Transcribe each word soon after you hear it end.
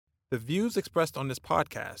The views expressed on this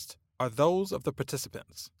podcast are those of the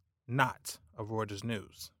participants, not of Reuters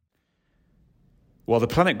News. While the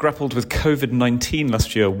planet grappled with COVID-19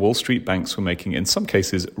 last year, Wall Street banks were making, in some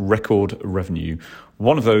cases, record revenue.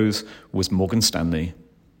 One of those was Morgan Stanley.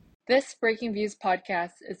 This Breaking Views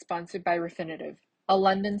podcast is sponsored by Refinitiv, a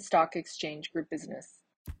London Stock Exchange Group business.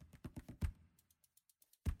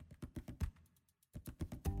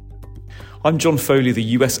 I'm John Foley, the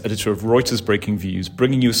US editor of Reuters Breaking Views,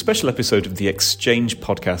 bringing you a special episode of the Exchange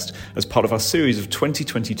podcast as part of our series of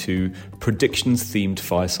 2022 predictions-themed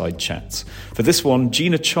fireside chats. For this one,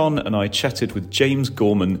 Gina Chon and I chatted with James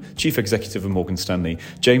Gorman, Chief Executive of Morgan Stanley.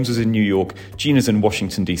 James was in New York, Gina's in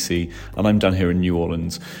Washington, D.C., and I'm down here in New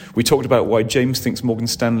Orleans. We talked about why James thinks Morgan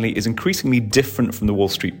Stanley is increasingly different from the Wall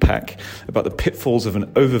Street pack, about the pitfalls of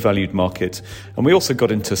an overvalued market, and we also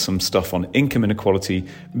got into some stuff on income inequality,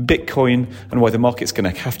 Bitcoin, and why the market's going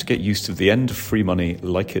to have to get used to the end of free money,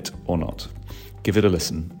 like it or not. Give it a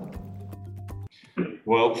listen.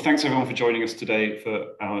 Well, thanks everyone for joining us today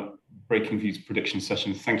for our Breaking Views prediction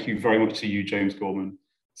session. Thank you very much to you, James Gorman,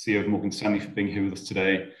 CEO of Morgan Stanley, for being here with us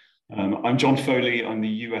today. I'm John Foley. I'm the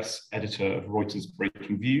US editor of Reuters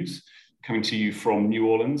Breaking Views, coming to you from New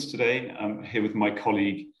Orleans today. I'm here with my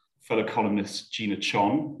colleague, fellow columnist Gina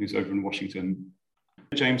Chon, who's over in Washington.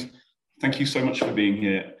 James, thank you so much for being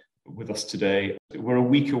here with us today. We're a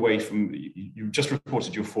week away from, you just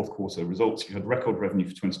reported your fourth quarter results. You had record revenue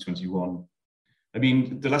for 2021. I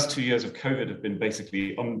mean, the last 2 years of COVID have been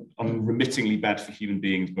basically unremittingly bad for human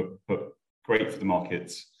beings, but great for the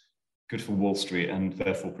markets, good for Wall Street, and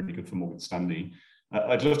therefore pretty good for Morgan Stanley.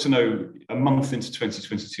 I'd love to know, a month into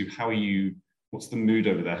 2022, what's the mood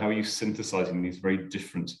over there? How are you synthesizing these very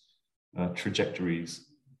different trajectories?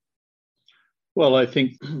 Well, I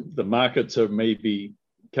think the markets are maybe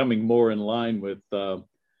coming more in line with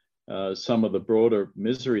some of the broader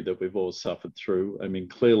misery that we've all suffered through. I mean,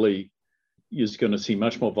 clearly, you're going to see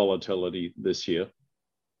much more volatility this year.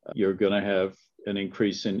 You're going to have an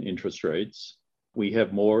increase in interest rates. We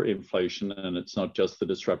have more inflation, and it's not just the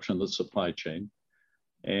disruption of the supply chain.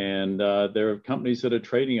 And there are companies that are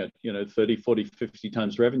trading at 30, 40, 50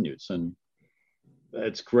 times revenues. And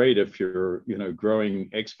that's great if you're growing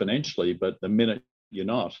exponentially, but the minute you're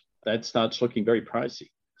not, that starts looking very pricey.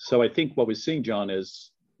 So I think what we're seeing, John, is,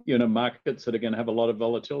 markets that are going to have a lot of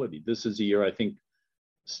volatility. This is a year I think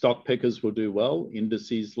stock pickers will do well,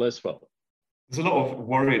 indices less well. There's a lot of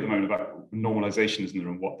worry at the moment about normalization, isn't there,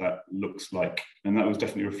 and what that looks like. And that was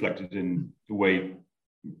definitely reflected in the way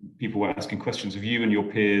people were asking questions of you and your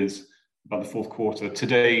peers about the fourth quarter.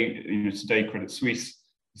 Today, Credit Suisse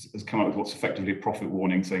has come out with what's effectively a profit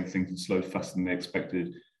warning, saying things have slowed faster than they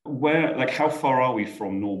expected. How far are we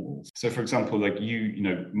from normal? So, for example,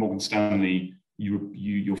 Morgan Stanley,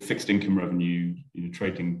 your fixed income revenue,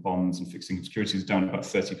 trading bonds and fixed income securities is down about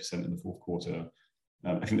 30% in the fourth quarter.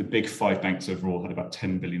 I think the big five banks overall had about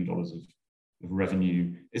 $10 billion of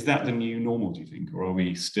revenue. Is that the new normal, do you think? Or are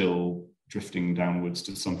we still drifting downwards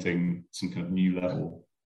to some kind of new level?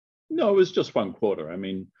 No, it was just one quarter. I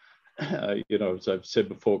mean, as I've said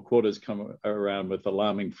before, quarters come around with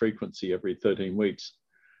alarming frequency every 13 weeks.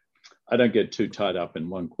 I don't get too tied up in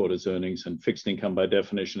one quarter's earnings, and fixed income by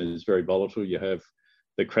definition is very volatile. You have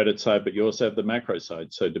the credit side, but you also have the macro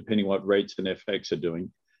side. So depending what rates and FX are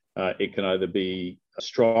doing, it can either be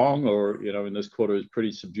strong or, in this quarter is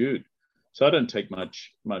pretty subdued. So I don't take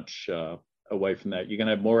much away from that. You're going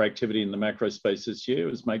to have more activity in the macro space this year,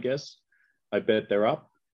 is my guess. I bet they're up,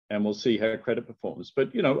 and we'll see how credit performs.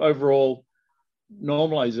 But, overall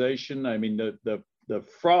normalization, I mean, the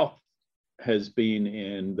froth has been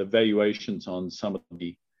in the valuations on some of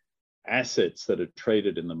the assets that are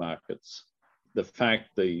traded in the markets. The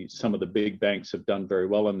fact some of the big banks have done very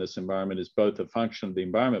well in this environment is both a function of the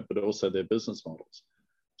environment, but also their business models.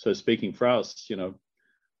 So speaking for us,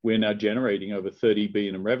 we're now generating over 30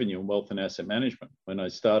 billion in revenue in wealth and asset management. When I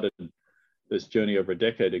started this journey over a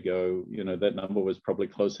decade ago, that number was probably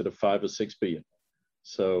closer to 5 or 6 billion.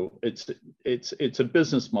 So it's a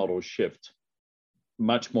business model shift,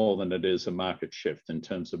 much more than it is a market shift in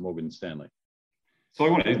terms of Morgan Stanley. So I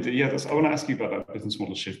want to ask you about that business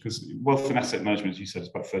model shift, because wealth and asset management, as you said, is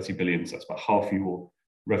about 30 billion. So that's about half your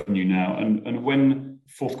revenue now. And when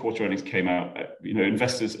fourth quarter earnings came out,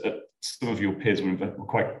 investors, some of your peers were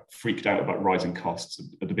quite freaked out about rising costs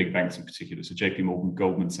at the big banks in particular. So JP Morgan,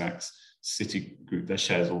 Goldman Sachs, Citigroup, their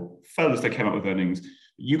shares all fell as they came out with earnings.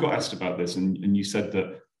 You got asked about this, and you said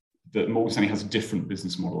that Morgan Stanley has a different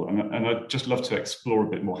business model. And I'd just love to explore a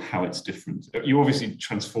bit more how it's different. You obviously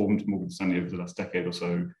transformed Morgan Stanley over the last decade or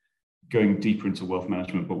so, going deeper into wealth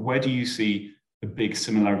management. But where do you see the big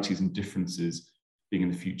similarities and differences being in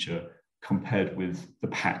the future compared with the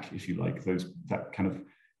pack, if you like, that kind of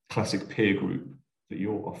classic peer group that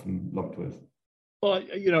you're often lumped with? Well,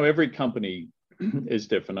 every company is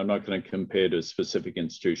different. I'm not going to compare to specific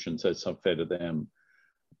institutions. That's not fair to them.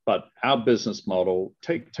 But our business model,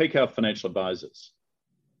 take our financial advisors,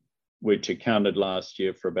 which accounted last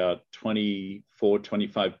year for about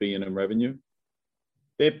 25 billion in revenue.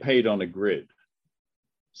 They're paid on a grid.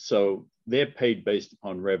 So they're paid based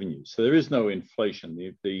upon revenue. So there is no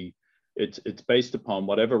inflation. It's based upon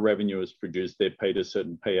whatever revenue is produced. They're paid a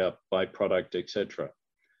certain payout by product, etc.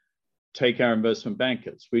 Take our investment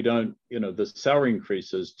bankers. We don't, the salary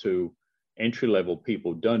increases to entry-level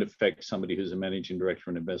people don't affect somebody who's a managing director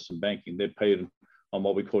in investment banking. They're paid on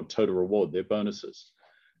what we call total reward, their bonuses.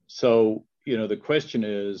 So, the question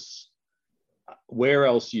is, where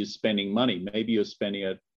else are you spending money? Maybe you're spending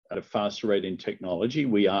it at a faster rate in technology.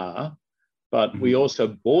 We are, but we also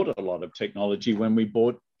bought a lot of technology when we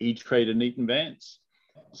bought E-Trade and Eaton Vance.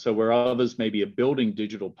 So where others maybe are building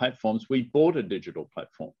digital platforms, we bought a digital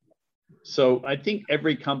platform. So I think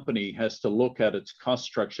every company has to look at its cost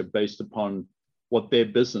structure based upon what their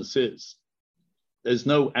business is. There's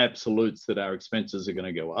no absolutes that our expenses are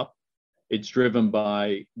going to go up. It's driven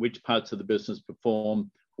by which parts of the business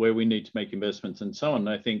perform, where we need to make investments, and so on. And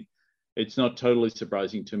I think it's not totally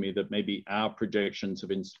surprising to me that maybe our projections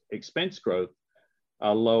of expense growth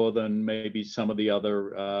are lower than maybe some of the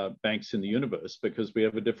other banks in the universe, because we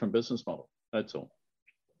have a different business model. That's all.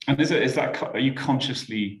 And are you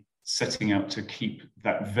consciously setting out to keep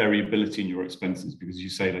that variability in your expenses? Because you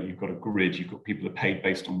say that you've got a grid, you've got people that are paid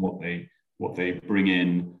based on what they bring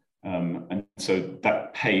in, and so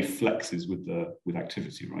that pay flexes with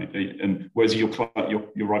activity, right? And whereas your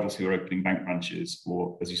rivals who are opening bank branches,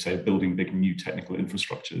 or as you say, building big new technical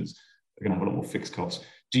infrastructures, are going to have a lot more fixed costs.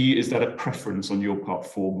 Is that a preference on your part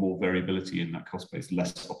for more variability in that cost base,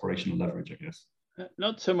 less operational leverage, I guess?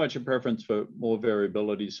 Not so much a preference for more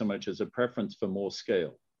variability, so much as a preference for more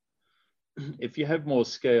scale. If you have more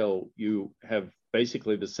scale, you have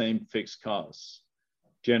basically the same fixed costs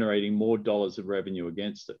generating more dollars of revenue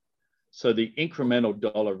against it. So the incremental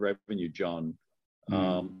dollar revenue, John,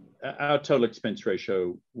 our total expense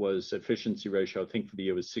ratio efficiency ratio, I think for the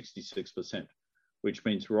year was 66%, which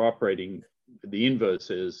means we're operating, the inverse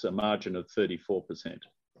is a margin of 34%.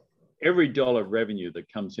 Every dollar of revenue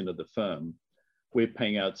that comes into the firm, we're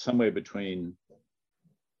paying out somewhere between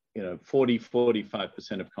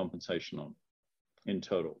 45% of compensation on in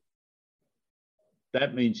total.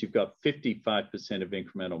 That means you've got 55% of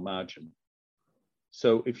incremental margin.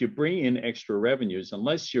 So if you bring in extra revenues,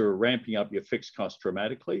 unless you're ramping up your fixed cost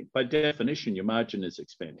dramatically, by definition, your margin is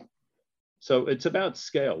expanding. So it's about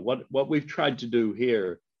scale. What we've tried to do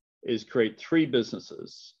here is create three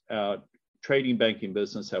businesses, our trading banking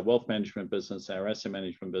business, our wealth management business, our asset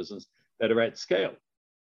management business, that are at scale,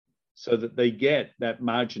 so that they get that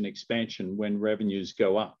margin expansion when revenues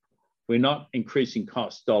go up. We're not increasing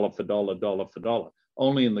costs dollar for dollar, dollar for dollar.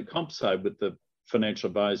 Only in the comp side with the financial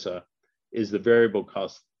advisor is the variable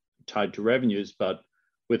cost tied to revenues, but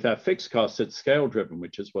with our fixed costs, it's scale driven,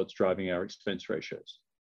 which is what's driving our expense ratios.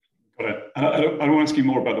 Got it. And I want to ask you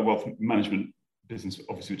more about the wealth management business,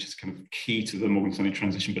 obviously, which is kind of key to the Morgan Stanley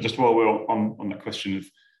transition. But just while we're on that question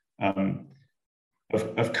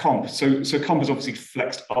of comp, so comp has obviously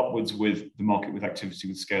flexed upwards with the market, with activity,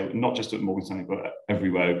 with scale, not just at Morgan Stanley, but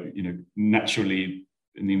everywhere. Naturally,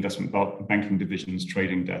 in the investment banking divisions,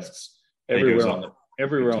 trading desks, everywhere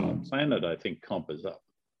on the planet, I think comp is up.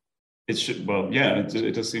 It should. Well, yeah,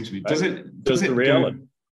 it does seem to be. Does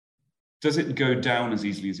it go down as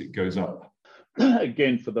easily as it goes up?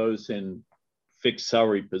 Again, for those in fixed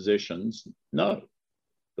salary positions, no.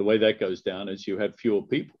 The way that goes down is you have fewer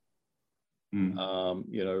people.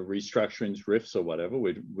 Restructurings, RIFs or whatever,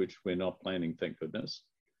 which we're not planning, thank goodness.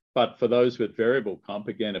 But for those with variable comp,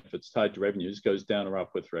 again, if it's tied to revenues, goes down or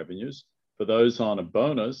up with revenues. For those on a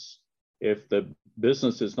bonus, if the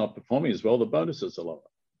business is not performing as well, the bonuses are lower.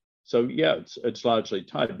 So yeah, it's largely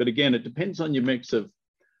tied. But again, it depends on your mix of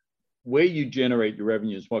where you generate your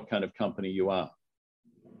revenues, what kind of company you are.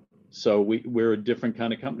 So we're a different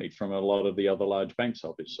kind of company from a lot of the other large banks,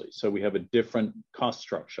 obviously. So we have a different cost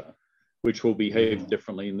structure, which will behave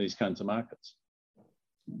differently in these kinds of markets.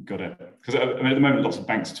 Got it. Because at the moment, lots of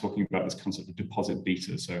banks are talking about this concept of deposit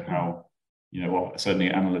beta. So how, certainly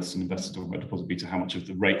analysts and investors talk about deposit beta, how much of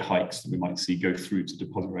the rate hikes that we might see go through to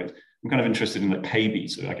deposit rates. I'm kind of interested in the pay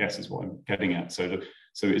beta, I guess is what I'm getting at. So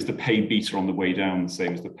is the pay beta on the way down the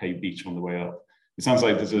same as the pay beta on the way up? It sounds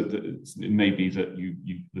like it may be that you,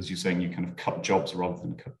 as you're saying, you kind of cut jobs rather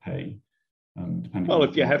than cut pay. Well,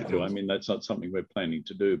 if you have to, that's not something we're planning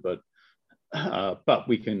to do, but But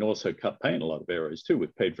we can also cut pay in a lot of areas too.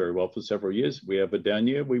 We've paid very well for several years. If we have a down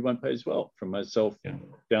year, we won't pay as well, from myself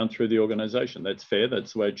down through the organization. That's fair.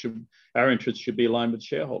 That's the way it should. Our interests should be aligned with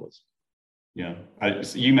shareholders. Yeah,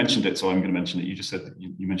 so you mentioned it, so I'm going to mention it. You just said that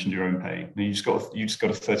you mentioned your own pay. You just got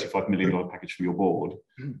a $35 million package from your board,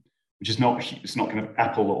 which is it's not kind of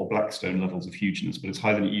Apple or Blackstone levels of hugeness, but it's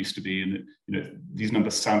higher than it used to be. And these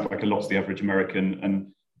numbers sound like a lot to the average American,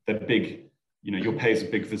 and they're big. Your pay is a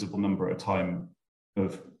big visible number at a time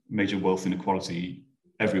of major wealth inequality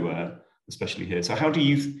everywhere, especially here. So how do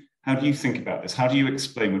you think about this? How do you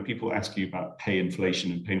explain when people ask you about pay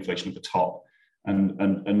inflation and pay inflation at the top,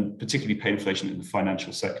 and particularly pay inflation in the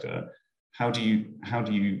financial sector? How do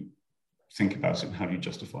you think about it, and how do you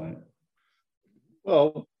justify it?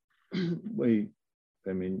 Well,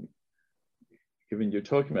 given you're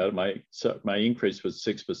talking about it, my increase was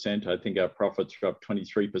 6%. I think our profits are up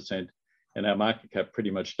 23%, and our market cap pretty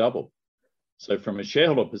much doubled. So from a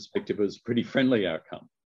shareholder perspective, it was a pretty friendly outcome.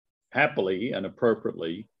 Happily and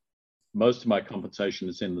appropriately, most of my compensation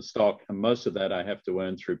is in the stock, and most of that I have to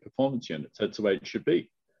earn through performance units. That's the way it should be.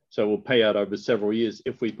 So we'll pay out over several years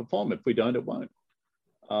if we perform. If we don't, it won't.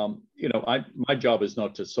 My job is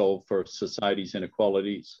not to solve for society's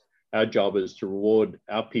inequalities. Our job is to reward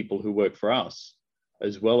our people who work for us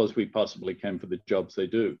as well as we possibly can for the jobs they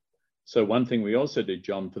do. So one thing we also did,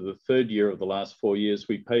 John, for the third year of the last 4 years,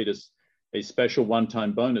 we paid us a special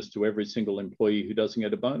one-time bonus to every single employee who doesn't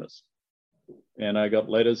get a bonus. And I got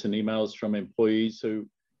letters and emails from employees who,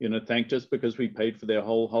 thanked us because we paid for their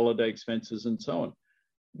whole holiday expenses and so on.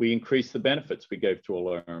 We increased the benefits we gave to all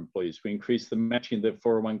our employees. We increased the matching the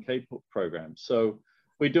 401k program. So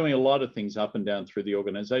we're doing a lot of things up and down through the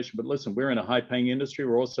organization. But listen, we're in a high-paying industry.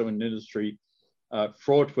 We're also in an industry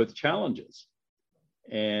fraught with challenges.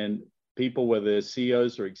 And people, whether they're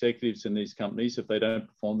CEOs or executives in these companies, if they don't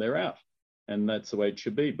perform, they're out. And that's the way it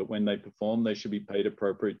should be. But when they perform, they should be paid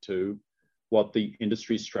appropriate to what the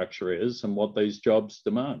industry structure is and what these jobs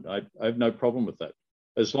demand. I have no problem with that,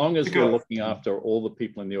 as long as we're looking after all the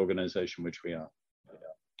people in the organization, which we are.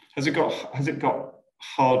 Has it got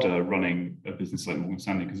harder running a business like Morgan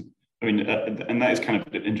Stanley? Because and that is kind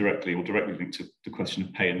of indirectly or directly linked to the question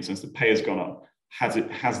of pay, in the sense that pay has gone up.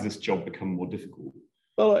 Has this job become more difficult?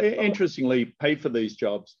 Well, interestingly, pay for these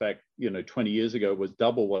jobs back 20 years ago was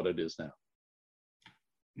double what it is now.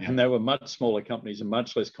 And they were much smaller companies and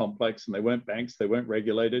much less complex, and they weren't banks, they weren't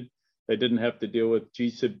regulated. They didn't have to deal with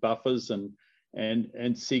GSIB buffers and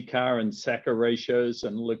CCAR and SACA ratios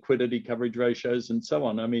and liquidity coverage ratios and so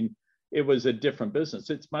on. It was a different business.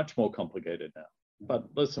 It's much more complicated now. But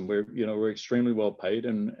listen, we're extremely well paid,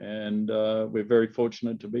 and we're very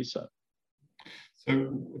fortunate to be so.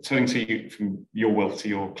 So turning to you from your wealth to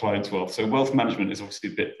your clients' wealth. So wealth management is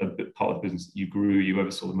obviously a bit part of the business that you grew. You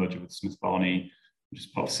oversaw the merger with Smith Barney, which is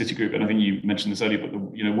part of Citigroup. And I think you mentioned this earlier, but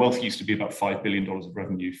wealth used to be about $5 billion of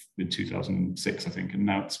revenue in 2006, I think, and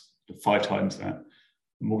now it's 5 times that.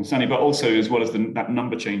 Morgan Stanley, but also as well as that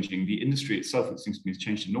number changing, the industry itself, it seems to me, has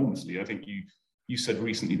changed enormously. I think you said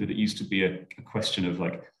recently that it used to be a question of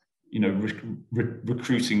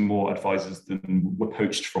recruiting more advisors than were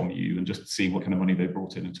poached from you and just seeing what kind of money they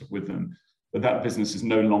brought in and took with them. But that business is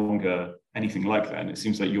no longer anything like that. And it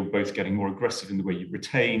seems like you're both getting more aggressive in the way you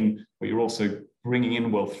retain, but you're also bringing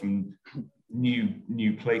in wealth from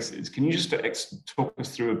new places. Can you just talk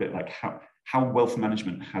us through a bit like how wealth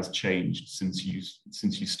management has changed since you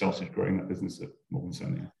started growing that business at Morgan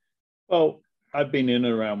Stanley? Well, I've been in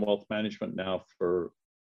and around wealth management now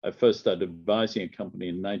I first started advising a company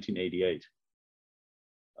in 1988.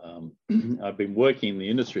 I've been working in the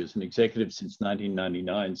industry as an executive since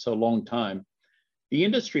 1999, so a long time. The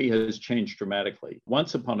industry has changed dramatically.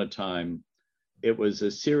 Once upon a time, it was a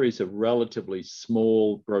series of relatively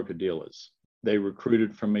small broker-dealers. They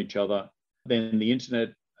recruited from each other. Then the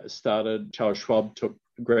internet started. Charles Schwab took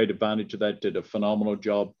great advantage of that, did a phenomenal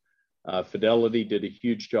job. Fidelity did a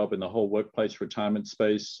huge job in the whole workplace retirement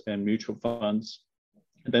space and mutual funds.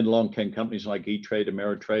 And then along came companies like E-Trade,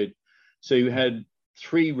 Ameritrade. So you had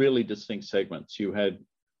 3 really distinct segments. You had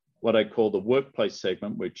what I call the workplace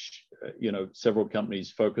segment, which, several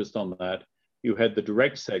companies focused on that. You had the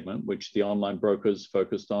direct segment, which the online brokers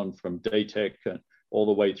focused on, from Daytech all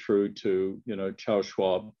the way through to, Charles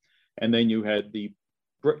Schwab. And then you had the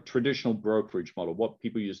traditional brokerage model, what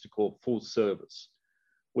people used to call full service,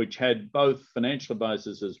 which had both financial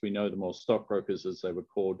advisors, as we know them, or stockbrokers, as they were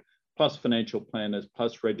called, plus financial planners,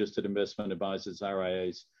 plus registered investment advisors,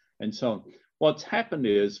 RIAs, and so on. What's happened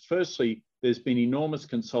is, firstly, there's been enormous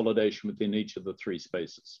consolidation within each of the 3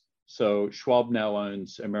 spaces. So Schwab now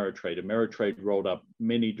owns Ameritrade. Ameritrade rolled up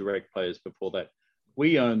many direct players before that.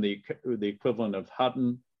 We own the equivalent of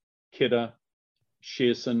Hutton, Kidder,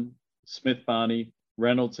 Shearson, Smith Barney,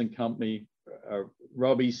 Reynolds and Company,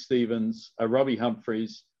 Robbie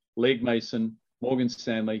Humphreys, Legg Mason, Morgan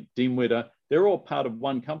Stanley, Dean Witter. They're all part of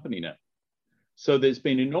one company now. So there's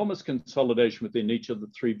been enormous consolidation within each of the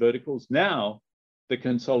three verticals. Now the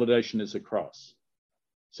consolidation is across.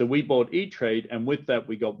 So we bought E-Trade, and with that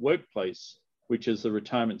we got Workplace, which is the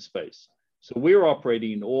retirement space. So we're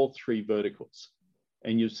operating in all three verticals.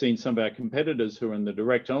 And you've seen some of our competitors who are in the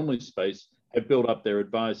direct-only space have built up their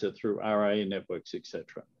advisor through RIA networks, et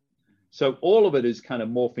cetera. So all of it is kind of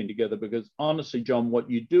morphing together because honestly, John, what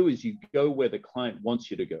you do is you go where the client wants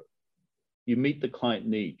you to go. You meet the client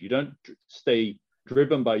need. You don't stay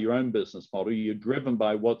driven by your own business model. You're driven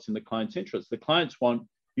by what's in the client's interest. The clients want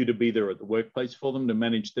you to be there at the workplace for them to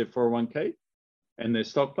manage their 401k and their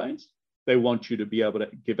stock plans. They want you to be able to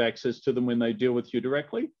give access to them when they deal with you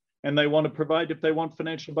directly. And they want to provide, if they want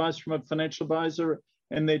financial advice from a financial advisor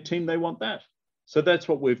and their team, they want that. So that's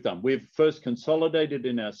what we've done. We've first consolidated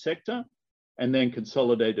in our sector and then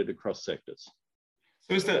consolidated across sectors.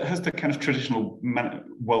 So has the kind of traditional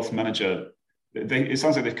wealth manager, it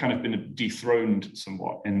sounds like they've kind of been dethroned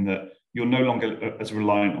somewhat in that you're no longer as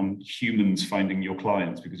reliant on humans finding your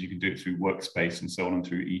clients because you can do it through Workspace and so on and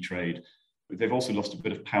through E-Trade. But they've also lost a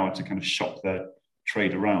bit of power to kind of shop their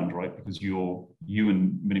trade around, right? Because you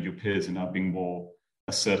and many of your peers are now being more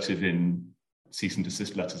assertive in cease and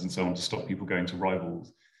desist letters and so on to stop people going to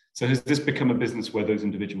rivals. So has this become a business where those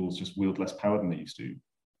individuals just wield less power than they used to?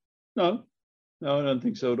 No, I don't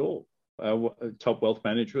think so at all. Top wealth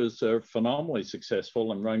managers are phenomenally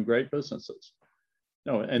successful and run great businesses.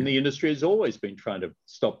 No, and the industry has always been trying to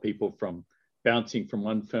stop people from bouncing from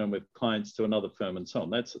one firm with clients to another firm and so on.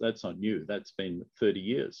 That's not new. That's been 30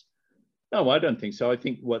 years. No, I don't think so. I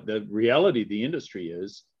think what the reality of the industry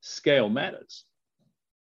is, scale matters.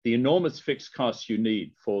 The enormous fixed costs you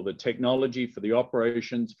need for the technology, for the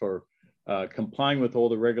operations, for complying with all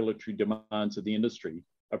the regulatory demands of the industry,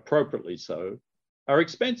 appropriately so, are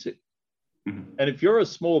expensive. Mm-hmm. And if you're a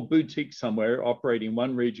small boutique somewhere operating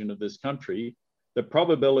one region of this country, the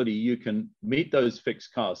probability you can meet those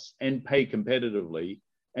fixed costs and pay competitively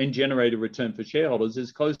and generate a return for shareholders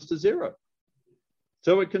is close to zero.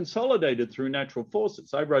 So it consolidated through natural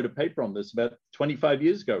forces. I wrote a paper on this about 25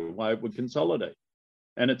 years ago, why it would consolidate.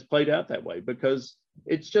 And it's played out that way because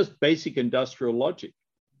it's just basic industrial logic.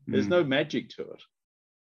 There's no magic to it.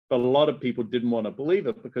 But a lot of people didn't want to believe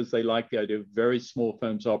it because they like the idea of very small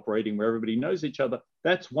firms operating where everybody knows each other.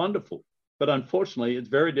 That's wonderful. But unfortunately, it's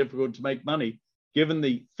very difficult to make money given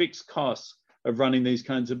the fixed costs of running these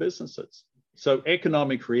kinds of businesses. So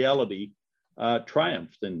economic reality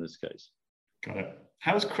triumphed in this case. Got it.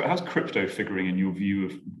 How's crypto figuring in your view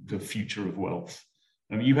of the future of wealth?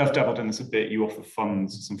 You have dabbled in this a bit. You offer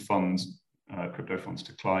some funds, crypto funds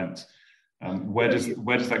to clients. Where does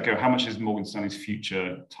that go? How much is Morgan Stanley's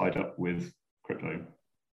future tied up with crypto?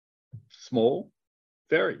 Small,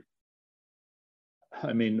 very.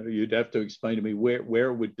 I mean, you'd have to explain to me where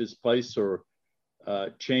it would displace or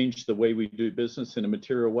change the way we do business in a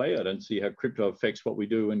material way. I don't see how crypto affects what we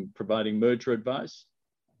do in providing merger advice.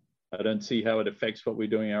 I don't see how it affects what we're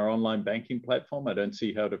doing in our online banking platform. I don't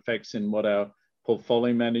see how it affects in what our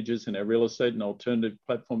portfolio managers and our real estate and alternative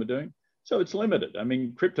platform are doing. So it's limited. I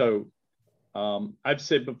mean, crypto, I've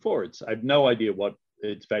said before, I have no idea what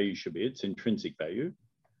its value should be. It's intrinsic value.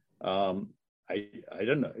 I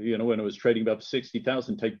don't know, when it was trading above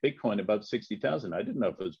 60,000, take Bitcoin above 60,000. I didn't know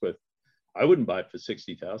if it was worth, I wouldn't buy it for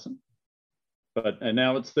 60,000. And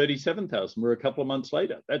now it's 37,000. We're a couple of months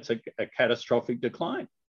later. That's a catastrophic decline.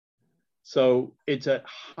 So it's a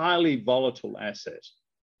highly volatile asset,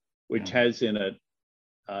 which has in it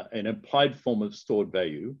an implied form of stored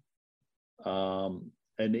value, an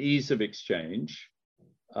ease of exchange,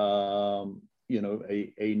 a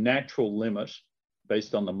natural limit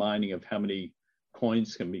based on the mining of how many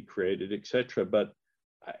coins can be created, et cetera. But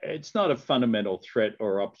it's not a fundamental threat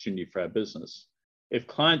or opportunity for our business. If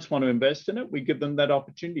clients want to invest in it, we give them that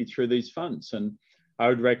opportunity through these funds. And I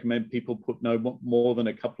would recommend people put no more than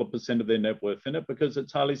a couple of % of their net worth in it because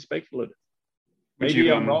it's highly speculative.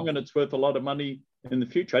 Maybe I'm wrong and it's worth a lot of money in the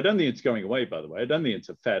future. I don't think it's going away, by the way. I don't think it's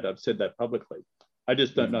a fad. I've said that publicly. I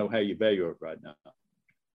just don't know how you value it right now.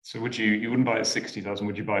 So you wouldn't buy it at 60,000,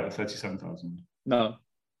 would you buy it at 37,000? No.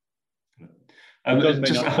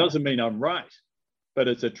 It doesn't mean I'm right, but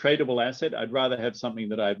it's a tradable asset. I'd rather have something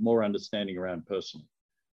that I have more understanding around personally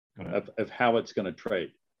of how it's going to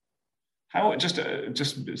trade. How just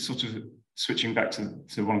sort of switching back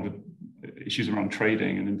to one of the issues around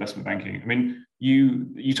trading and investment banking. I mean,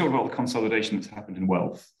 you talked about the consolidation that's happened in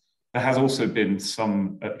wealth. there has also been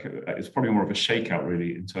some, it's probably more of a shakeout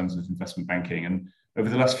really in terms of investment banking. And over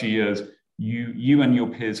the last few years, you and your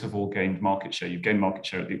peers have all gained market share. You've gained market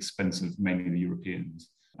share at the expense of mainly the Europeans.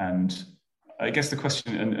 And I guess the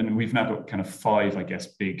question, and we've now got kind of 5, I guess,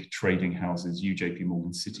 big trading houses, you, JP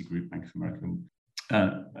Morgan, Citigroup, Bank of America,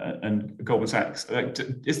 and Goldman Sachs.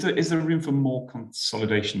 Is there room for more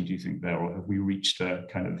consolidation, do you think, there, or have we reached a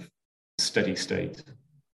kind of steady state?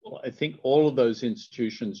 Well, I think all of those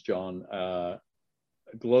institutions, John, are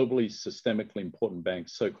globally systemically important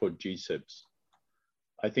banks, so-called GSIBs.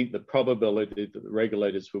 I think the probability that the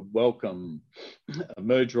regulators would welcome a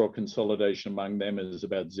merger or consolidation among them is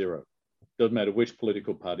about 0. Doesn't matter which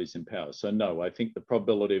political party's in power. So no, I think the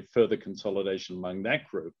probability of further consolidation among that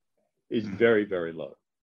group is very, very low.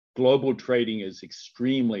 Global trading is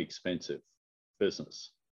extremely expensive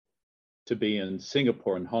business. To be in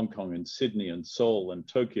Singapore and Hong Kong and Sydney and Seoul and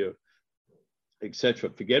Tokyo,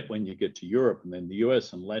 etc. Forget when you get to Europe and then the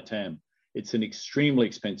US and LATAM. It's an extremely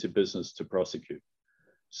expensive business to prosecute.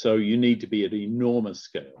 So you need to be at enormous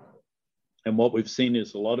scale. And what we've seen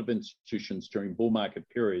is a lot of institutions during bull market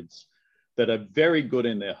periods that are very good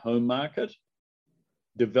in their home market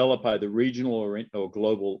develop either regional or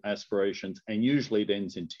global aspirations, and usually it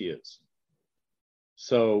ends in tears.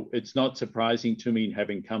 So it's not surprising to me,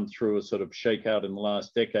 having come through a sort of shakeout in the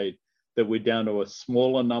last decade, that we're down to a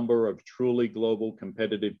smaller number of truly global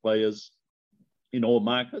competitive players in all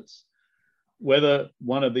markets. Whether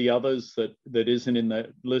one of the others that isn't in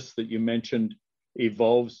the list that you mentioned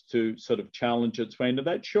evolves to sort of challenge its way into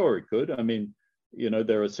that, sure, it could. I mean, you know,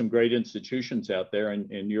 there are some great institutions out there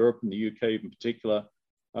in Europe and the UK in particular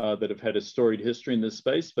that have had a storied history in this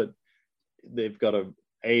space, but they've got to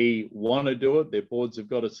want to do it. Their boards have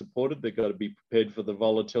got to support it. They've got to be prepared for the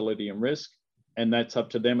volatility and risk, and that's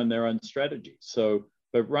up to them and their own strategy. So,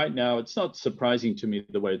 but right now, it's not surprising to me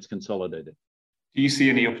the way it's consolidated. Do you see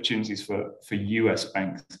any opportunities for US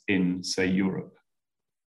banks in, say, Europe,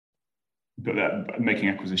 but making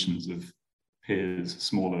acquisitions of peers,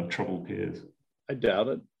 smaller, troubled peers? I doubt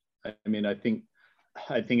it. I mean, I think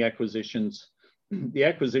acquisitions, the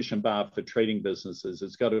acquisition bar for trading businesses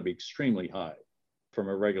has got to be extremely high from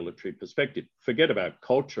a regulatory perspective. Forget about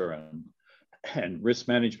culture and risk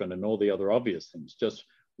management and all the other obvious things. Just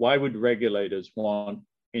why would regulators want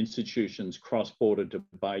institutions cross-border to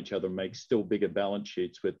buy each other, make still bigger balance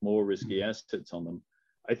sheets with more risky assets on them?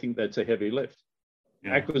 I think that's a heavy lift.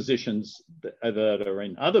 Yeah. Acquisitions that are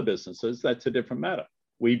in other businesses, that's a different matter.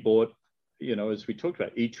 We bought, you know, as we talked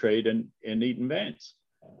about, E-Trade and Eaton Vance.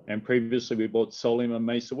 And previously we bought Solium and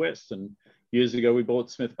Mesa West. And years ago we bought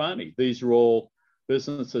Smith Barney. These are all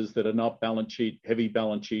businesses that are not heavy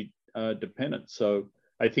balance sheet dependent. So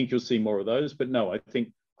I think you'll see more of those. But no, I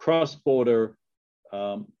think cross-border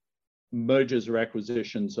mergers or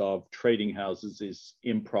acquisitions of trading houses is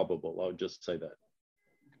improbable. I would just say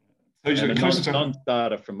that. So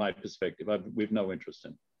non-starter from my perspective. We've no interest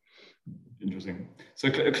in. Interesting. So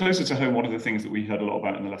closer to home, one of the things that we heard a lot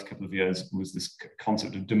about in the last couple of years was this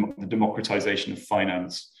concept of the democratization of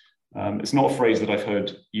finance. It's not a phrase that I've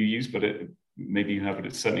heard you use, but maybe you have, but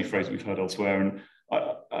it's certainly a phrase we've heard elsewhere. And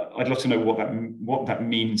I'd love to know what that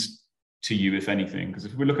means to you, if anything, because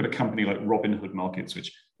if we look at a company like Robinhood Markets,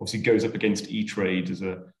 which obviously goes up against E-Trade as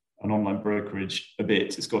an online brokerage a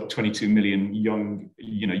bit, it's got 22 million young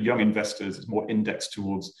investors. It's more indexed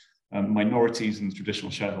towards minorities in the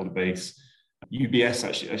traditional shareholder base. UBS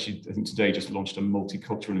actually, I think today just launched a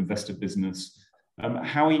multicultural investor business.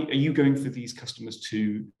 How are you going for these customers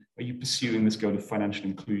too? Are you pursuing this goal of financial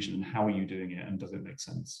inclusion, and how are you doing it, and does it make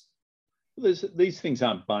sense? These things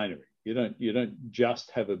aren't binary. You don't just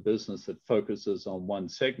have a business that focuses on one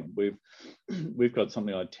segment. We've got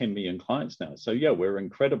something like 10 million clients now. So yeah, we're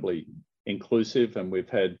incredibly inclusive, and we've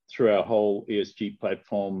had through our whole ESG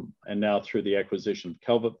platform and now through the acquisition of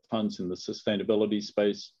Calvert Funds in the sustainability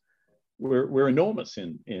space, we're enormous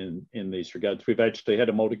in these regards. We've actually had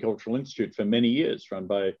a multicultural institute for many years run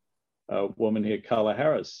by a woman here, Carla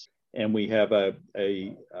Harris, and we have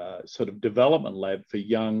a sort of development lab for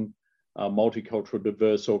young multicultural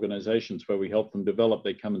diverse organizations where we help them develop.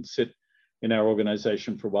 They come and sit in our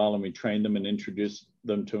organization for a while and we train them and introduce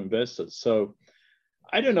them to investors. So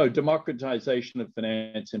I don't know, democratization of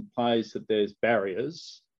finance implies that there's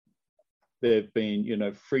barriers. There have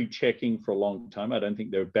been, free checking for a long time. I don't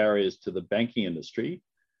think there are barriers to the banking industry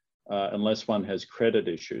unless one has credit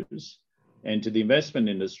issues. And to the investment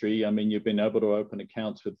industry, I mean, you've been able to open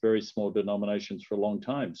accounts with very small denominations for a long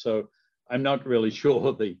time. So I'm not really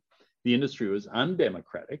sure the industry was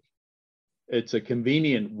undemocratic. It's a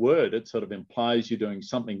convenient word. It sort of implies you're doing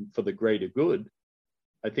something for the greater good.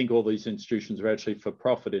 I think all these institutions are actually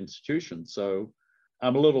for-profit institutions. So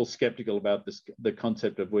I'm a little skeptical about this, the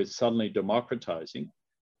concept of we're suddenly democratizing.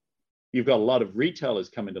 You've got a lot of retailers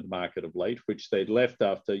come into the market of late, which they'd left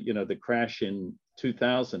after, the crash in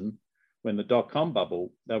 2000 when the dot-com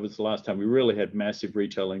bubble, that was the last time we really had massive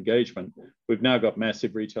retail engagement. We've now got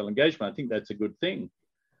massive retail engagement. I think that's a good thing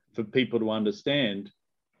for people to understand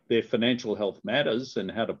their financial health matters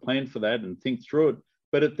and how to plan for that and think through it.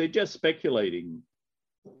 But if they're just speculating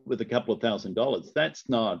with a couple of $1,000s, that's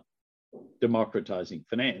not democratizing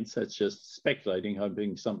finance. That's just speculating,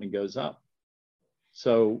 hoping something goes up.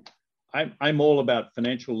 So I'm all about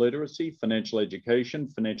financial literacy, financial education,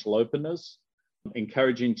 financial openness,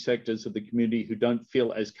 encouraging sectors of the community who don't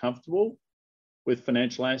feel as comfortable with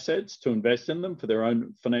financial assets to invest in them for their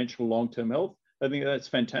own financial long-term health. I think that's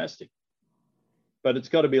fantastic. But it's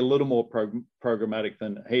got to be a little more programmatic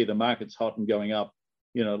than, hey, the market's hot and going up,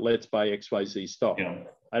 let's buy XYZ stock. Yeah.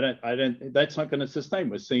 That's not going to sustain.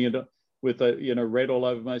 We're seeing it with red all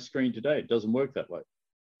over my screen today. It doesn't work that way.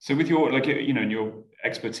 So with your, your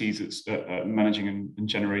expertise at managing and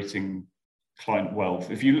generating client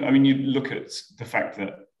wealth, you look at the fact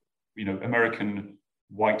that, American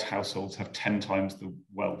white households have 10 times the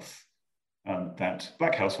wealth that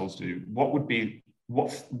black households do. What would be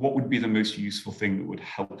the most useful thing that would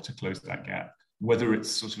help to close that gap? Whether it's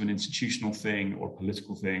sort of an institutional thing or a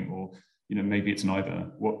political thing, or maybe it's neither.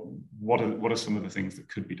 What are some of the things that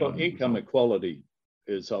could be done? Well, income equality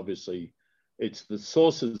is obviously, it's the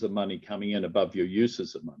sources of money coming in above your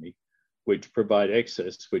uses of money, which provide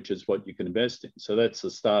excess, which is what you can invest in. So that's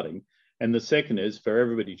the starting. And the second is for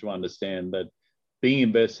everybody to understand that being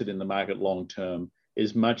invested in the market long term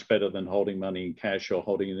is much better than holding money in cash or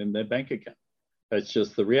holding it in their bank account. That's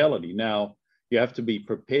just the reality. Now, you have to be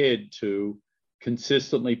prepared to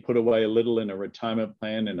consistently put away a little in a retirement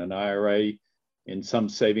plan, in an IRA, in some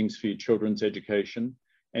savings for your children's education,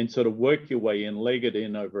 and sort of work your way in, leg it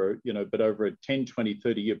in over, but over a 10, 20,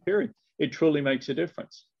 30-year period, it truly makes a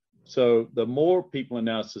difference. So the more people in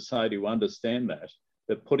our society who understand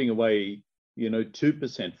that putting away, 2%,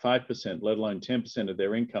 5%, let alone 10% of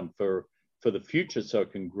their income for the future so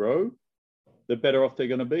it can grow, the better off they're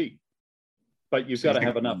going to be. But you've got to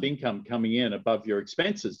have enough income coming in above your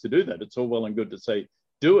expenses to do that. It's all well and good to say,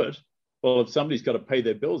 do it. Well, if somebody's got to pay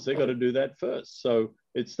their bills, they've got to do that first. So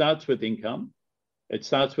it starts with income. It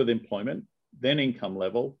starts with employment, then income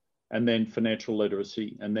level, and then financial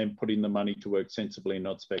literacy, and then putting the money to work sensibly and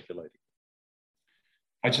not speculating.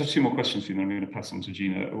 I just have two more questions for you, and then I'm going to pass on to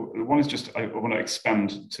Gina. One is just, I want to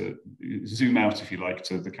expand to zoom out, if you like,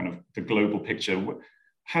 to the kind of the global picture.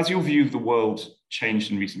 Has your view of the world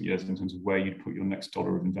changed in recent years in terms of where you'd put your next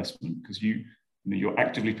dollar of investment? Because you're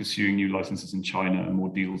actively pursuing new licenses in China and more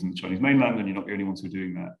deals in the Chinese mainland, and you're not the only ones who are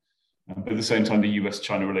doing that. But at the same time, the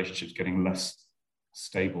US-China relationship is getting less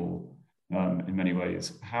stable in many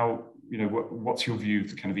ways. What's your view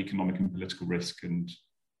of the kind of economic and political risk, and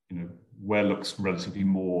where looks relatively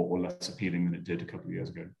more or less appealing than it did a couple of years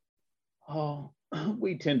ago? Oh,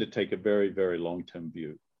 we tend to take a very, very long-term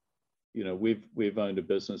view. We've owned a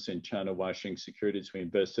business in China, Washington Securities. We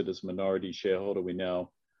invested as a minority shareholder. We now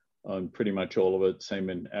own pretty much all of it. Same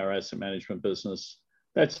in our asset management business.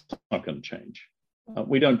 That's not going to change.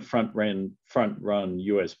 We don't front run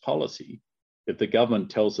US policy. If the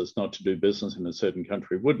government tells us not to do business in a certain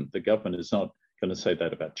country, wouldn't. The government is not going to say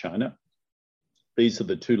that about China. These are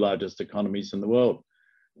the two largest economies in the world.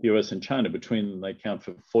 US and China, between them, they account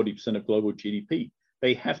for 40% of global GDP.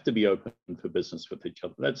 They have to be open for business with each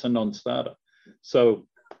other. That's a non-starter. So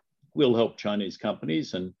we'll help Chinese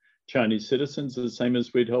companies and Chinese citizens the same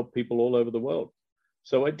as we'd help people all over the world.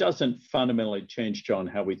 So it doesn't fundamentally change, John,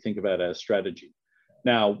 how we think about our strategy.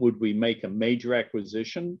 Now, would we make a major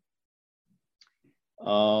acquisition?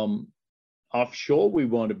 Offshore, we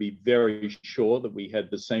want to be very sure that we had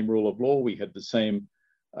the same rule of law, we had the same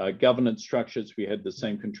governance structures, we had the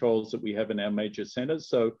same controls that we have in our major centers.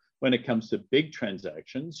 So when it comes to big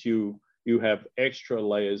transactions, you have extra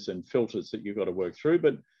layers and filters that you've got to work through.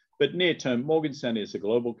 But near term, Morgan Stanley is a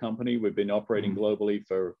global company. We've been operating globally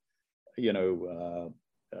for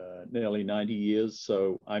nearly 90 years.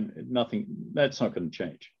 So that's not going to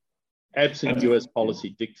change. Absent US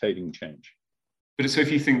policy dictating change. But so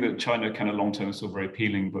if you think that China kind of long-term is still very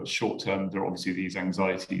appealing, but short-term, there are obviously these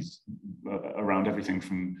anxieties around everything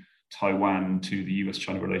from Taiwan to the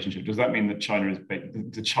US-China relationship. Does that mean that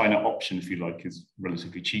the China option, if you like, is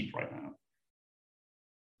relatively cheap right now?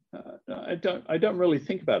 I don't really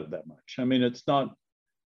think about it that much. I mean, it's not,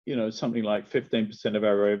 something like 15% of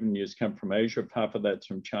our revenues come from Asia. If half of that's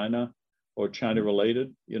from China or China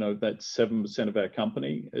related, that's 7% of our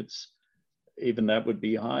company. even that would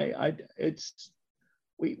be high.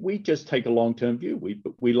 We just take a long-term view.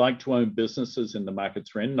 We like to own businesses in the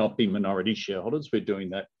markets we're in, not be minority shareholders. We're doing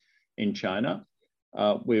that in China.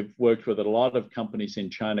 We've worked with a lot of companies in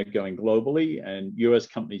China going globally, and US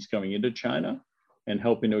companies going into China and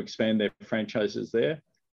helping to expand their franchises there.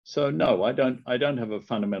 So no, I don't have a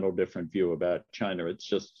fundamental different view about China. It's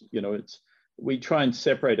just, we try and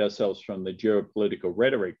separate ourselves from the geopolitical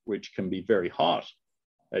rhetoric, which can be very hot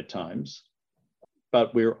at times,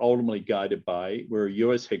 but we're ultimately guided by, we're a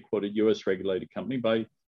US headquartered, US regulated company by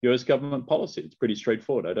US government policy. It's pretty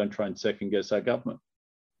straightforward. I don't try and second guess our government.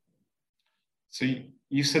 So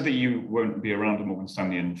you said that you won't be around at Morgan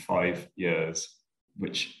Stanley in 5 years,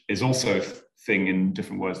 which is also a thing in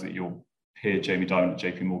different words that your peer Jamie Dimon at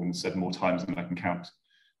JP Morgan said more times than I can count.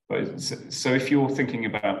 But so if you're thinking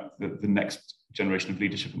about the next generation of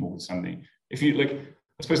leadership at Morgan Stanley, I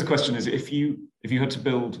suppose the question is, if you kind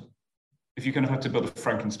of had to build a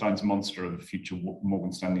Frankenstein's monster of a future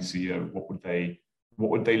Morgan Stanley CEO, what would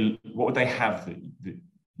they have that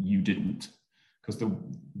you didn't? Because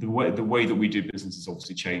the way that we do business has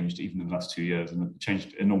obviously changed even in the last 2 years, and it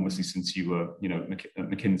changed enormously since you were, at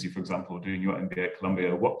McKinsey, for example, or doing your MBA at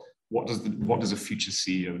Columbia. What does a future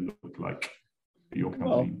CEO look like for your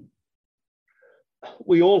company? Well,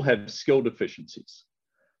 we all have skill deficiencies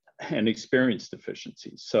and experience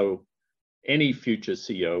deficiencies. So any future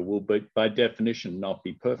CEO will, by definition, not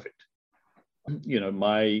be perfect.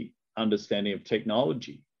 My understanding of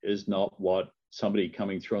technology is not what somebody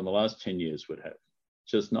coming through in the last 10 years would have.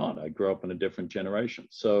 Just not. I grew up in a different generation.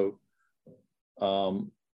 So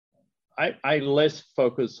I less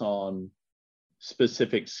focus on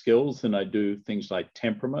specific skills than I do things like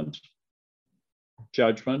temperament,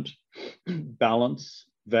 judgment, balance,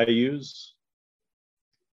 values,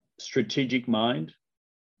 strategic mind,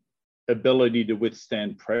 ability to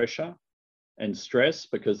withstand pressure and stress,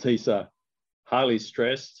 because these are highly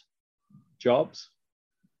stressed jobs.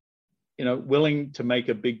 Willing to make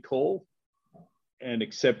a big call and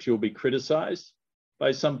accept you'll be criticized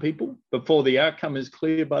by some people before the outcome is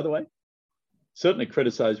clear, by the way. Certainly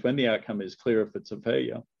criticized when the outcome is clear if it's a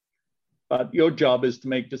failure. But your job is to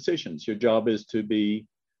make decisions. Your job is to be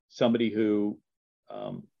somebody who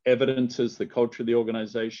evidences the culture of the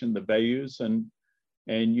organization, the values, and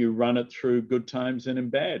you run it through good times and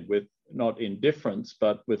in bad, with not indifference,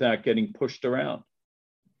 but without getting pushed around.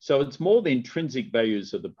 So it's more the intrinsic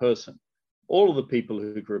values of the person. All of the people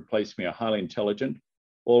who could replace me are highly intelligent.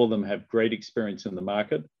 All of them have great experience in the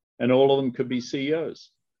market, and all of them could be CEOs.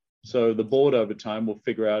 So the board over time will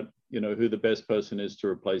figure out, who the best person is to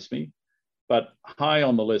replace me. But high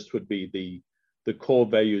on the list would be the core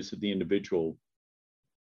values of the individual,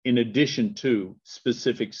 in addition to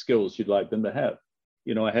specific skills you'd like them to have.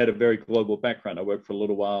 I had a very global background. I worked for a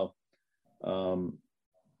little while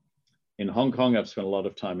in Hong Kong. I've spent a lot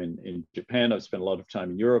of time in Japan. I've spent a lot of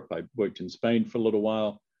time in Europe. I worked in Spain for a little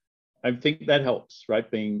while. I think that helps, right?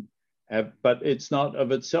 But it's not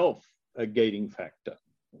of itself a gating factor.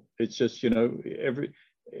 It's just, I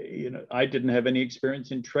didn't have any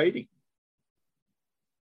experience in trading.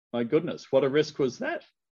 My goodness, what a risk was that?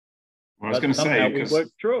 Well, I was going to say, we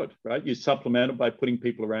worked through it, right? You supplement it by putting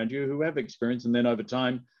people around you who have experience, and then over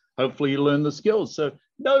time, hopefully you learn the skills. So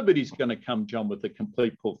nobody's going to come, John, with a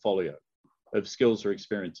complete portfolio of skills or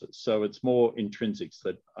experiences. So it's more intrinsics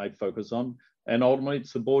that I focus on, and ultimately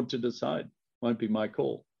it's the board to decide. Won't be my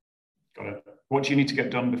call. Got it. What do you need to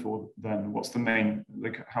get done before then? What's the main,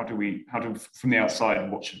 how do from the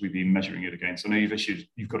outside, what should we be measuring it against? I know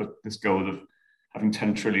you've got this goal of having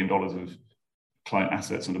 $10 trillion of client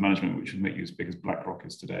assets under management, which would make you as big as BlackRock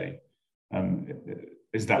is today.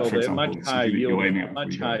 Is that, for example, much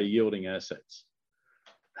higher yielding assets?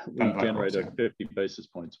 We generate 50 basis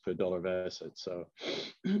points per dollar of assets. So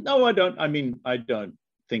no, I don't. I don't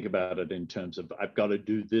think about it in terms of I've got to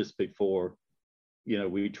do this before,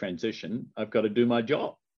 we transition. I've got to do my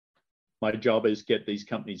job. My job is get these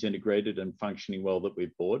companies integrated and functioning well that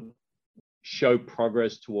we've bought, show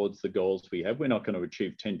progress towards the goals we have. We're not going to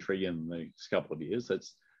achieve 10 trillion in the next couple of years.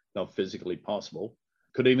 That's not physically possible.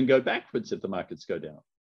 Could even go backwards if the markets go down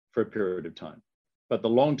for a period of time. But the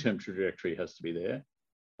long-term trajectory has to be there.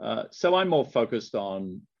 So I'm more focused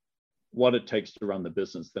on what it takes to run the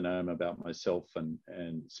business than I am about myself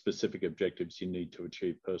and specific objectives you need to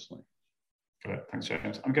achieve personally. Great, thanks,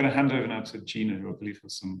 James. I'm going to hand over now to Gina, who I believe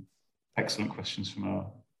has some excellent questions from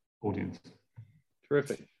our audience.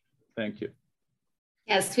 Terrific, thank you.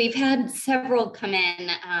 Yes, we've had several come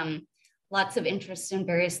in, lots of interest in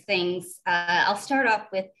various things. I'll start off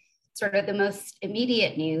with sort of the most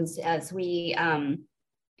immediate news as we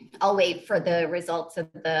I'll wait for the results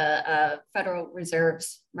of the Federal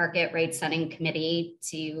Reserve's Market Rate Setting Committee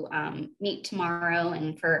to meet tomorrow,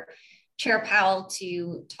 and for Chair Powell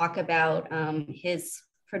to talk about his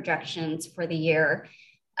projections for the year.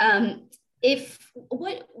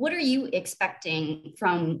 What are you expecting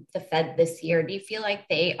from the Fed this year? Do you feel like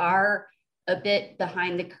they are a bit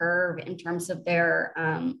behind the curve in terms of their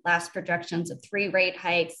last projections of 3 rate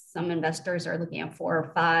hikes? Some investors are looking at 4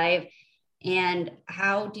 or 5. And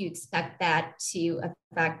how do you expect that to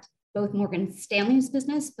affect both Morgan Stanley's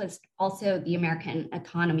business, but also the American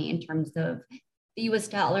economy in terms of the US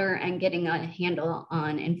dollar and getting a handle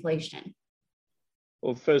on inflation?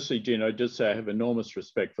 Well, firstly, Gina, I'd just say I have enormous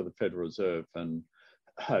respect for the Federal Reserve, and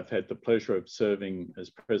I've had the pleasure of serving as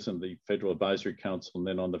president of the Federal Advisory Council and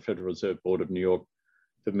then on the Federal Reserve Board of New York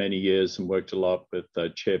for many years, and worked a lot with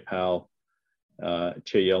Chair Powell,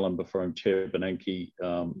 Chair Yellen before him, Chair Bernanke.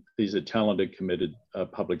 These are talented, committed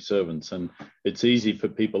public servants, and it's easy for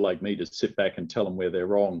people like me to sit back and tell them where they're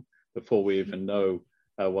wrong before we even know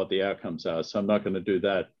what the outcomes are. So I'm not going to do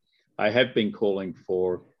that. I have been calling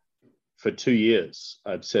for 2 years.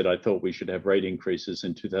 I've said I thought we should have rate increases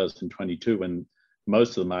in 2022, when most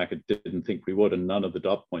of the market didn't think we would, and none of the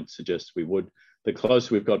dot points suggest we would. The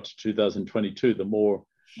closer we've got to 2022, the more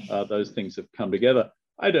those things have come together.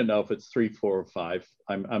 I don't know if it's 3, 4, or 5.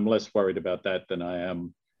 I'm less worried about that than I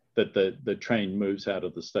am that the train moves out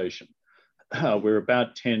of the station. We're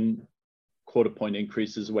about 10 quarter-point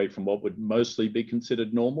increases away from what would mostly be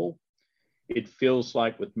considered normal. It feels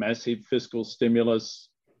like with massive fiscal stimulus,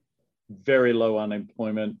 very low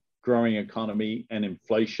unemployment, growing economy, and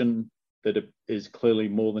inflation that is clearly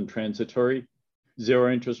more than transitory,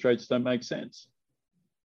 zero interest rates don't make sense.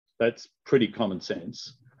 That's pretty common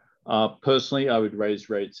sense. Personally, I would raise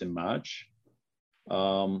rates in March,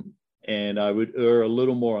 and I would err a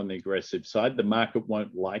little more on the aggressive side. The market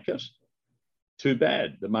won't like it. Too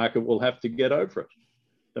bad. The market will have to get over it.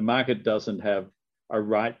 The market doesn't have a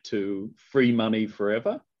right to free money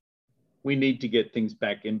forever. We need to get things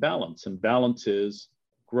back in balance, and balance is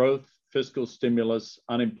growth, fiscal stimulus,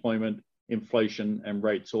 unemployment, inflation, and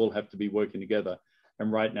rates all have to be working together.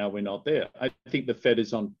 And right now we're not there. I think the Fed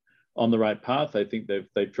is on the right path. I think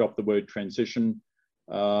they've dropped the word transition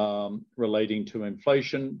relating to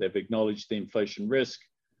inflation. They've acknowledged the inflation risk.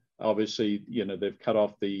 Obviously, they've cut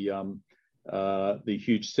off the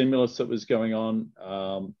huge stimulus that was going on,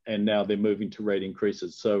 and now they're moving to rate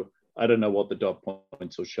increases. So I don't know what the dot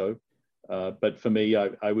points will show. But for me,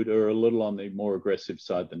 I would err a little on the more aggressive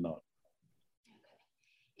side than not.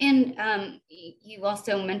 And you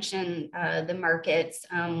also mentioned the markets.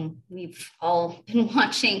 We've all been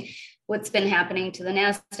watching what's been happening to the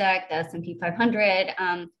NASDAQ, the S&P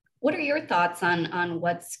 500. What are your thoughts on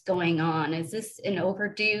what's going on? Is this an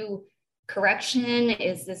overdue correction?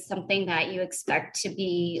 Is this something that you expect to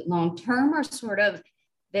be long-term, or sort of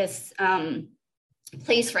this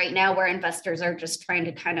place right now where investors are just trying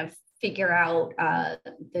to kind of figure out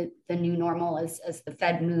the new normal as the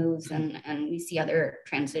Fed moves and we see other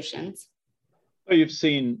transitions? Well, you've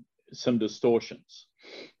seen some distortions.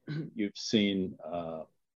 You've seen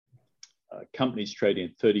companies trading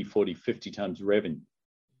at 30, 40, 50 times revenue.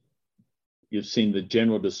 You've seen the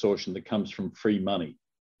general distortion that comes from free money.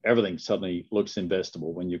 Everything suddenly looks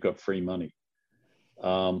investable when you've got free money.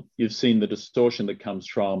 You've seen the distortion that comes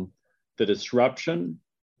from the disruption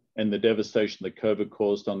and the devastation that COVID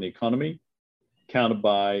caused on the economy, countered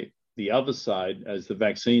by the other side as the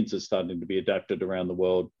vaccines are starting to be adapted around the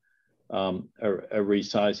world, are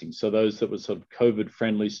resizing. So those that were sort of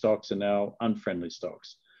COVID-friendly stocks are now unfriendly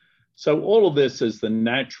stocks. So all of this is the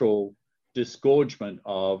natural disgorgement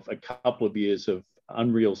of a couple of years of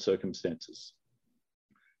unreal circumstances.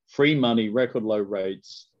 Free money, record low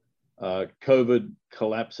rates, COVID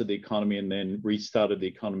collapse of the economy and then restarted the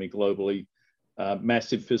economy globally,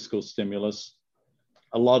 massive fiscal stimulus,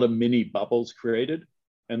 a lot of mini bubbles created,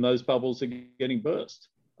 and those bubbles are getting burst.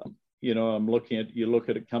 You look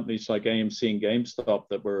at companies like AMC and GameStop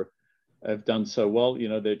that have done so well.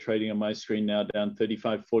 They're trading on my screen now down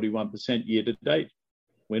 35, 41% year to date.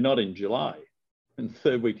 We're not in July, and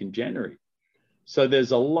third week in January. So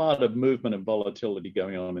there's a lot of movement and volatility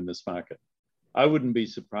going on in this market. I wouldn't be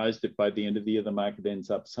surprised if by the end of the year, the market ends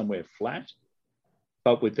up somewhere flat,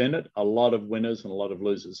 but within it, a lot of winners and a lot of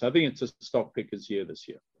losers. I think it's a stock picker's year this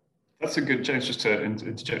year. That's a good, James, just to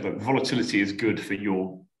interject, like, volatility is good for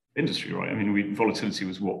your industry, right? I mean, volatility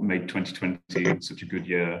was what made 2020 such a good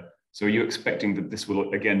year. So are you expecting that this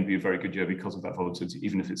will again be a very good year because of that volatility,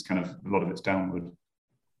 even if it's kind of a lot of it's downward?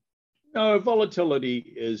 No,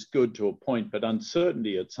 volatility is good to a point, but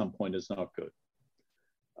uncertainty at some point is not good.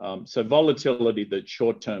 So volatility that's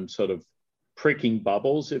short-term sort of pricking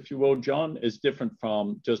bubbles, if you will, John, is different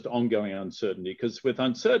from just ongoing uncertainty. Because with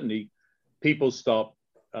uncertainty, people stop,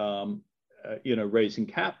 raising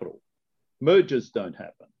capital. Mergers don't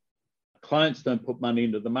happen. Clients don't put money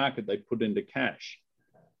into the market, they put into cash.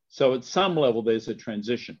 So at some level, there's a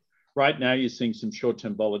transition. Right now, you're seeing some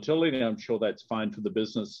short-term volatility, and I'm sure that's fine for the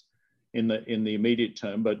business in the immediate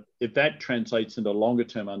term. But if that translates into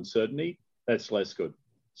longer-term uncertainty, that's less good.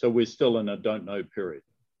 So we're still in a don't know period.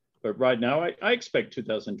 But right now, I expect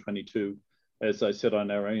 2022, as I said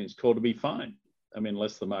on our earnings call, to be fine. I mean,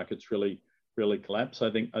 unless the markets really, really collapse,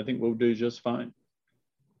 I think we'll do just fine.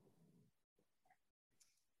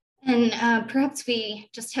 And perhaps we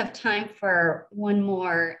just have time for one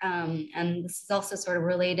more, and this is also sort of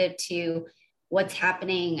related to what's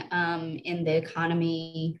happening in the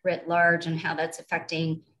economy writ large and how that's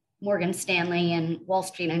affecting Morgan Stanley and Wall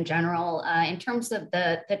Street in general. In terms of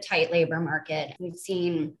the tight labor market, we've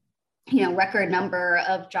seen record number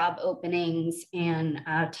of job openings and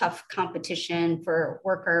tough competition for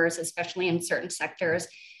workers, especially in certain sectors.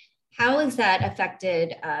 How has that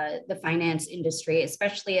affected the finance industry,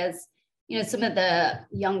 especially as some of the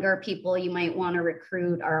younger people you might want to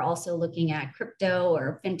recruit are also looking at crypto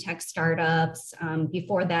or fintech startups?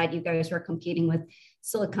 Before that, you guys were competing with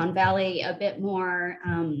Silicon Valley a bit more.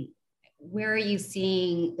 Where are you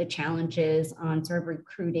seeing the challenges on sort of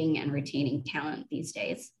recruiting and retaining talent these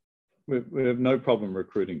days? We have no problem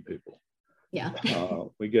recruiting people. Yeah.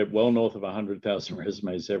 We get well north of 100,000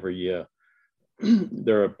 resumes every year.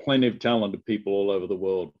 There are plenty of talented people all over the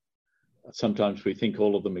world. Sometimes we think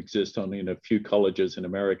all of them exist only in a few colleges in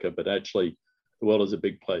America, but actually the world is a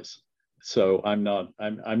big place. So I'm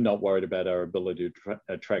not worried about our ability to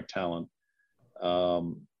attract talent.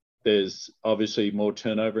 There's obviously more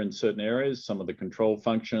turnover in certain areas, some of the control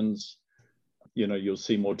functions. You'll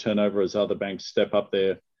see more turnover as other banks step up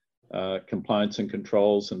their compliance and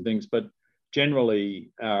controls and things. But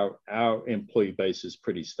generally, our employee base is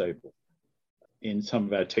pretty stable. In some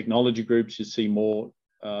of our technology groups, you see more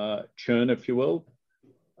churn, if you will.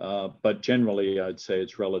 But generally, I'd say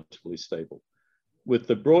it's relatively stable. With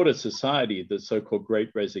the broader society, the so-called Great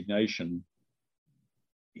Resignation,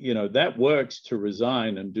 that works to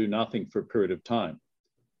resign and do nothing for a period of time.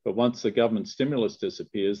 But once the government stimulus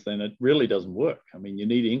disappears, then it really doesn't work. I mean, you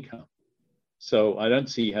need income. So I don't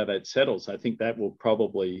see how that settles. I think that will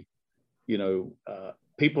probably,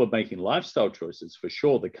 people are making lifestyle choices for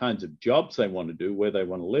sure, the kinds of jobs they want to do, where they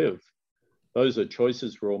want to live. Those are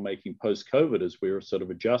choices we're all making post-COVID as we were sort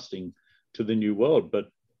of adjusting to the new world. But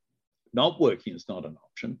not working is not an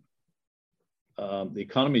option. The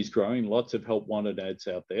economy is growing, lots of help wanted ads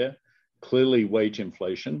out there. Clearly wage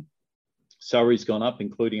inflation. Salary's gone up,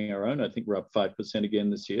 including our own. I think we're up 5%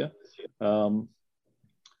 again this year.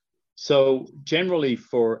 So generally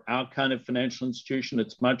for our kind of financial institution,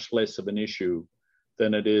 it's much less of an issue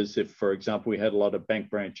than it is if, for example, we had a lot of bank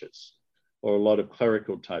branches or a lot of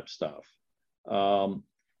clerical type staff. And,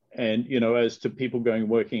 as to people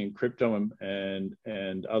working in crypto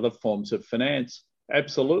and other forms of finance,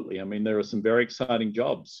 absolutely. I mean, there are some very exciting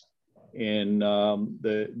jobs in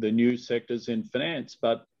the new sectors in finance,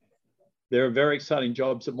 but there are very exciting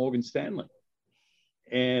jobs at Morgan Stanley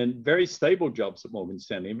and very stable jobs at Morgan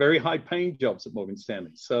Stanley and very high paying jobs at Morgan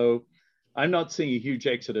Stanley. So I'm not seeing a huge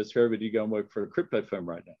exodus for everybody to go and work for a crypto firm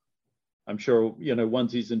right now. I'm sure,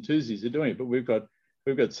 onesies and twosies are doing it, but we've got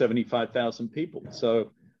 75,000 people.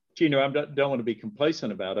 So, I don't want to be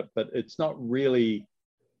complacent about it, but it's not really,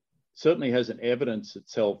 certainly hasn't evidenced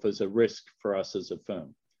itself as a risk for us as a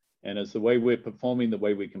firm. And as the way we're performing, the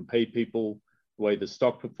way we can pay people, the way the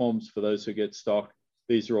stock performs for those who get stock,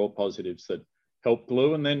 these are all positives that help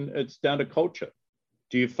glue. And then it's down to culture.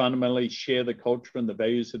 Do you fundamentally share the culture and the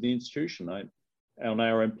values of the institution? On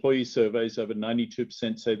our employee surveys, over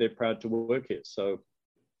 92% say they're proud to work here. So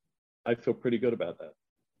I feel pretty good about that.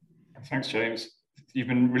 Thanks, James. You've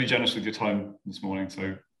been really generous with your time this morning,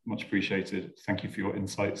 so much appreciated. Thank you for your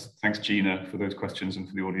insights. Thanks, Gina, for those questions and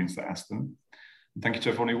for the audience that asked them. And thank you to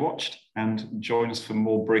everyone who watched, and join us for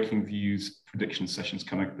more Breaking Views prediction sessions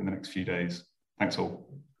coming up in the next few days. Thanks all.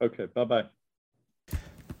 Okay, bye-bye.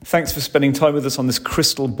 Thanks for spending time with us on this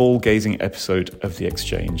crystal ball gazing episode of The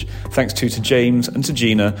Exchange. Thanks to James and to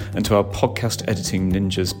Gina and to our podcast editing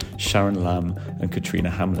ninjas Sharon Lamb and Katrina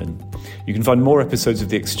Hamlin. You can find more episodes of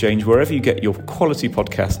The Exchange wherever you get your quality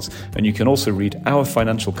podcasts, and you can also read our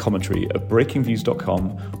financial commentary at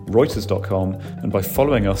breakingviews.com, reuters.com, and by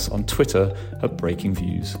following us on Twitter at Breaking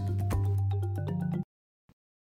Views.